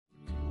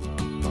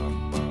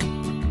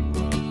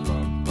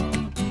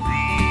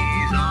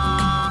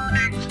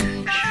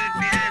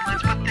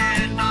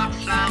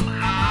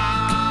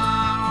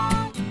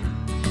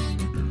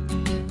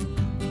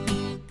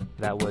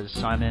That was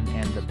Simon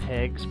and the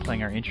Pegs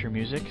playing our intro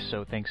music,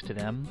 so thanks to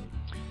them.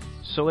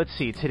 So let's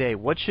see, today,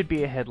 what should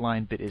be a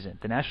headline but isn't?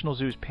 The National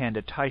Zoo's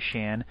panda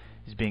Taishan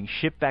is being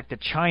shipped back to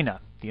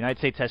China. The United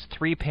States has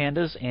 3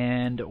 pandas,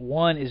 and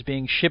one is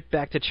being shipped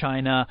back to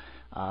China,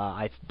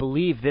 I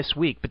believe, this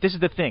week. But this is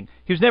the thing.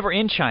 He was never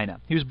in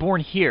China. He was born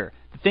here.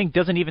 The thing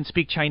doesn't even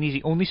speak Chinese.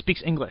 He only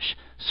speaks English.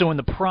 So in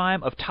the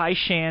prime of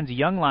Taishan's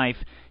young life,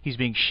 he's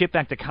being shipped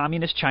back to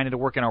communist China to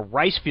work in a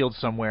rice field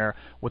somewhere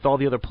with all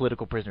the other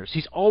political prisoners.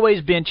 He's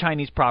always been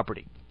Chinese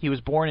property. He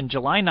was born in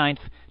July 9th,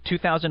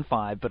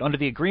 2005, but under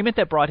the agreement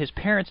that brought his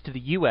parents to the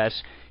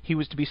U.S., he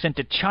was to be sent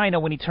to China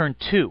when he turned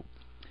 2.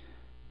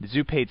 The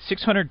zoo paid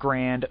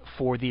 $600,000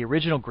 for the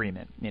original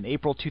agreement. In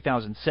April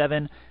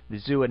 2007, the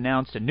zoo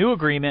announced a new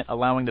agreement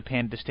allowing the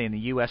panda to stay in the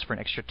U.S. for an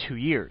extra 2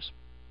 years.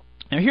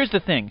 Now here's the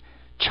thing.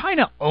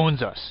 China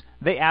owns us.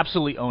 They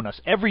absolutely own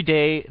us. Every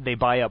day they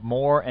buy up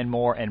more and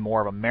more and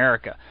more of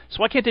America. So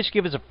why can't they just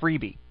give us a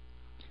freebie?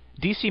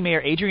 D.C.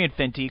 Mayor Adrian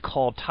Fenty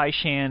called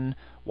Taishan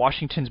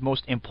Washington's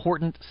most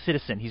important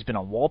citizen. He's been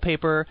on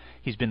wallpaper,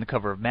 he's been the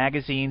cover of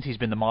magazines, he's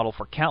been the model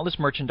for countless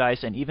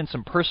merchandise, and even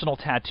some personal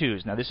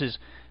tattoos. Now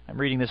I'm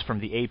reading this from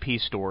the AP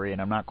story,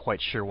 and I'm not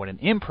quite sure what an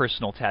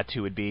impersonal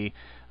tattoo would be,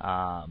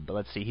 but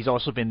let's see. He's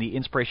also been the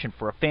inspiration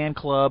for a fan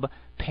club,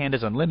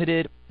 Pandas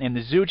Unlimited, and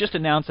the zoo just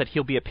announced that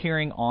he'll be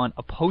appearing on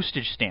a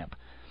postage stamp.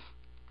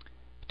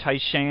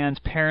 Taishan's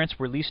parents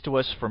were leased to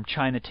us from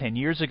China 10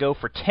 years ago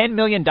for $10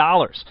 million.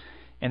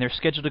 And they're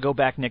scheduled to go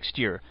back next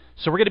year.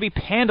 So we're going to be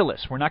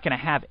pandaless. We're not going to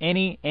have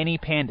any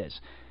pandas.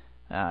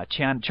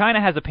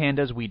 China has the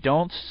pandas. We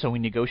don't, so we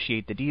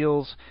negotiate the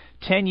deals.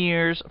 10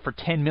 years for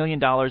 $10 million.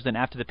 Then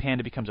after the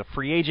panda becomes a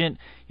free agent,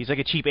 he's like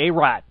a cheap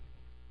A-Rod.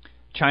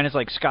 China's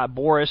like Scott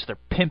Boras. They're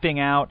pimping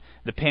out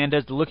the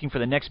pandas. They're looking for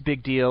the next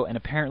big deal. And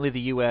apparently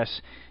the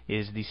U.S.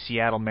 is the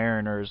Seattle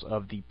Mariners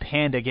of the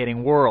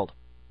panda-getting world.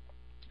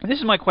 And this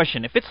is my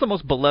question. If it's the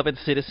most beloved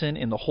citizen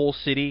in the whole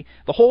city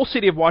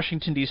of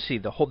Washington, D.C.,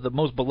 the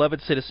most beloved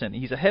citizen,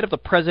 he's ahead of the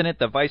president,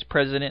 the vice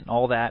president, and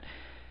all that,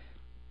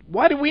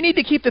 why do we need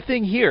to keep the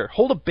thing here?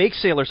 Hold a bake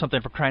sale or something,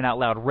 for crying out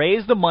loud.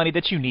 Raise the money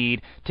that you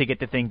need to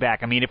get the thing back.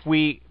 I mean, if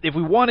we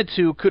wanted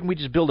to, couldn't we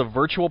just build a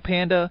virtual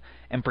panda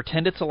and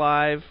pretend it's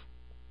alive?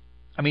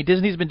 I mean,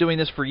 Disney's been doing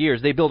this for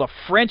years. They build a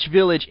French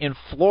village in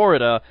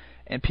Florida,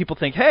 and people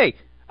think, hey,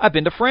 I've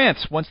been to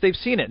France once they've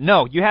seen it.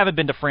 No, you haven't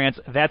been to France.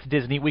 That's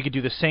Disney. We could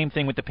do the same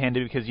thing with the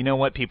panda because you know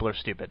what? People are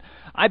stupid.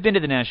 I've been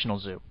to the National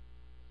Zoo,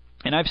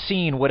 and I've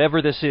seen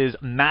whatever this is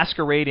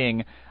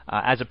masquerading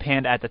as a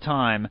panda at the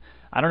time.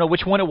 I don't know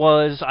which one it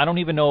was. I don't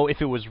even know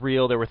if it was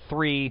real. There were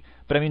 3.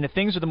 But, I mean, the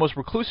things are the most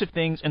reclusive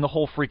things in the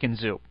whole freaking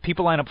zoo.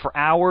 People line up for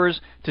hours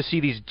to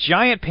see these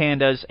giant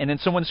pandas, and then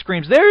someone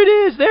screams, there it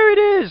is, there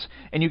it is!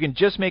 And you can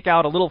just make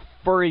out a little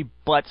furry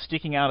butt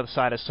sticking out of the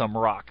side of some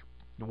rock.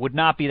 It would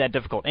not be that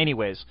difficult.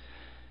 Anyways,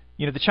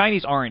 the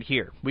Chinese aren't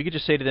here. We could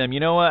just say to them,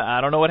 you know what,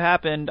 I don't know what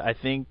happened. I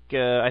think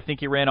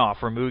he ran off.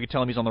 Or maybe we could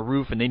tell him he's on the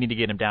roof and they need to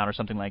get him down or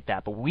something like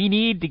that. But we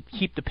need to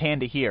keep the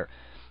panda here.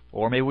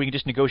 Or maybe we can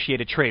just negotiate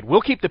a trade.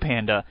 We'll keep the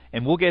panda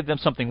and we'll give them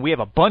something we have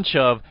a bunch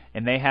of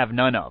and they have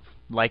none of,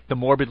 like the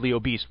morbidly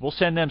obese. We'll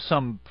send them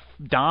some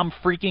Dom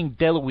freaking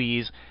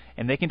DeLuise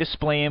and they can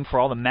display him for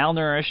all the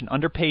malnourished and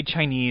underpaid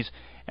Chinese,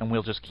 and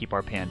we'll just keep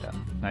our panda.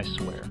 I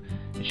swear.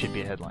 It should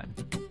be a headline.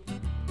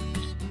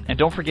 And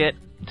don't forget,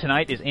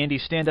 tonight is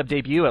Andy's stand-up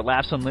debut at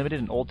Laughs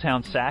Unlimited in Old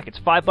Town Sac. It's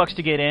 $5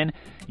 to get in.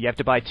 You have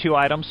to buy 2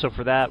 items, so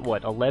for that,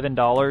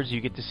 $11? You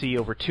get to see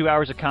over 2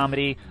 hours of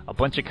comedy, a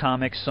bunch of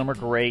comics. Some are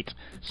great,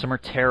 some are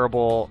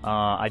terrible.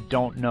 I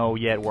don't know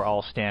yet where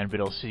I'll stand,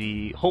 but I'll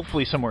see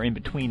hopefully somewhere in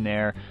between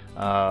there.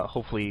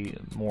 Hopefully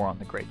more on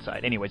the great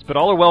side. Anyways, but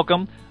all are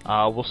welcome.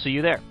 We'll see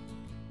you there.